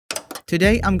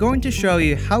Today I'm going to show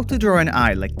you how to draw an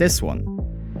eye like this one.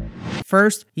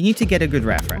 First, you need to get a good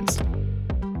reference.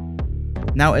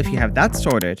 Now if you have that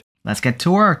sorted, let's get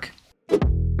to work.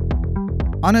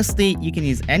 Honestly, you can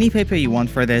use any paper you want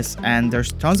for this, and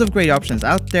there's tons of great options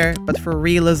out there, but for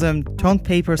realism, toned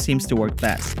paper seems to work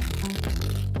best.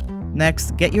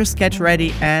 Next, get your sketch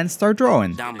ready and start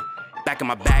drawing.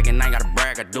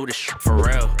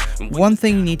 One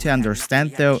thing you need to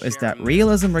understand though is that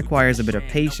realism requires a bit of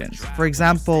patience. For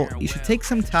example, you should take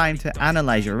some time to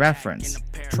analyze your reference.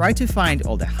 Try to find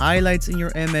all the highlights in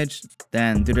your image,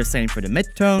 then do the same for the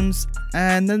midtones,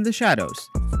 and then the shadows.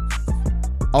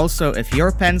 Also, if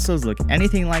your pencils look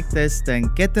anything like this, then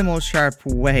get them all sharp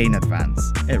way in advance.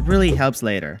 It really helps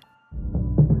later.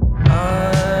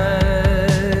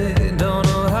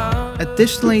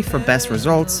 Additionally, for best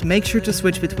results, make sure to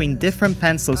switch between different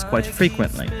pencils quite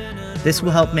frequently. This will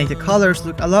help make the colors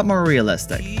look a lot more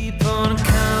realistic.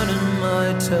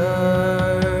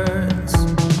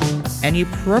 And you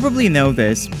probably know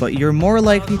this, but you're more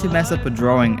likely to mess up a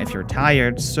drawing if you're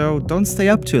tired, so don't stay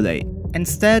up too late.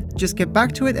 Instead, just get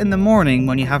back to it in the morning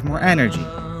when you have more energy.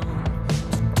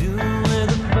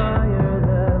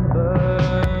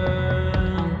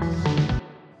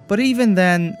 But even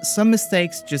then, some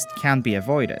mistakes just can't be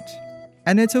avoided.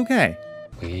 And it's okay.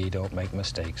 We don't make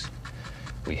mistakes.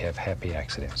 We have happy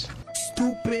accidents.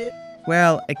 Stupid.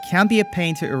 Well, it can be a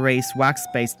pain to erase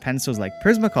wax-based pencils like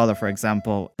Prismacolor, for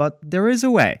example, but there is a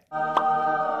way.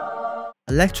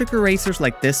 Electric erasers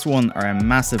like this one are a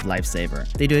massive lifesaver.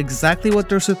 They do exactly what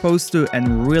they're supposed to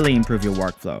and really improve your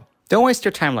workflow. Don't waste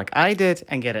your time like I did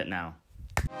and get it now.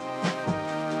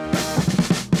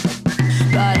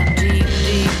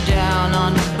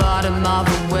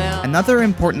 Another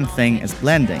important thing is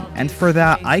blending, and for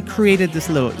that I created this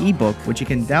little ebook which you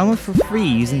can download for free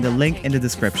using the link in the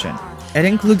description. It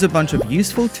includes a bunch of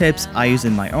useful tips I use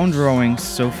in my own drawings,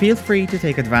 so feel free to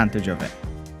take advantage of it.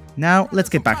 Now, let's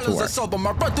get back to work.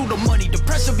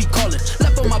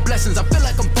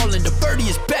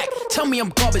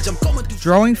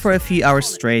 Drawing for a few hours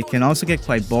straight can also get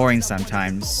quite boring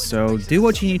sometimes, so do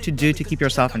what you need to do to keep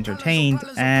yourself entertained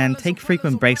and take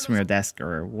frequent breaks from your desk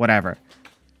or whatever.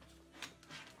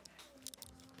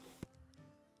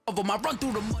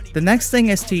 The next thing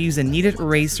is to use a kneaded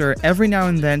eraser every now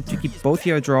and then to keep both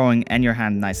your drawing and your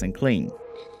hand nice and clean.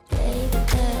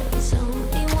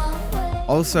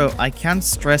 Also, I can't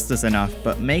stress this enough,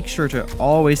 but make sure to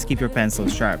always keep your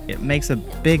pencils sharp. It makes a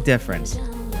big difference.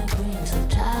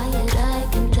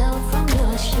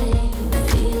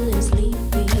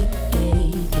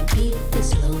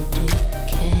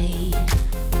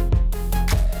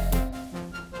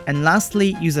 And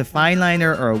lastly, use a fine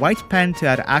liner or a white pen to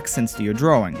add accents to your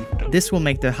drawing. This will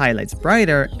make the highlights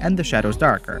brighter and the shadows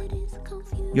darker.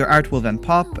 Your art will then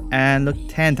pop and look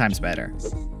 10 times better.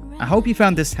 I hope you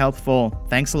found this helpful.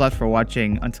 Thanks a lot for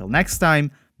watching. Until next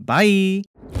time, bye!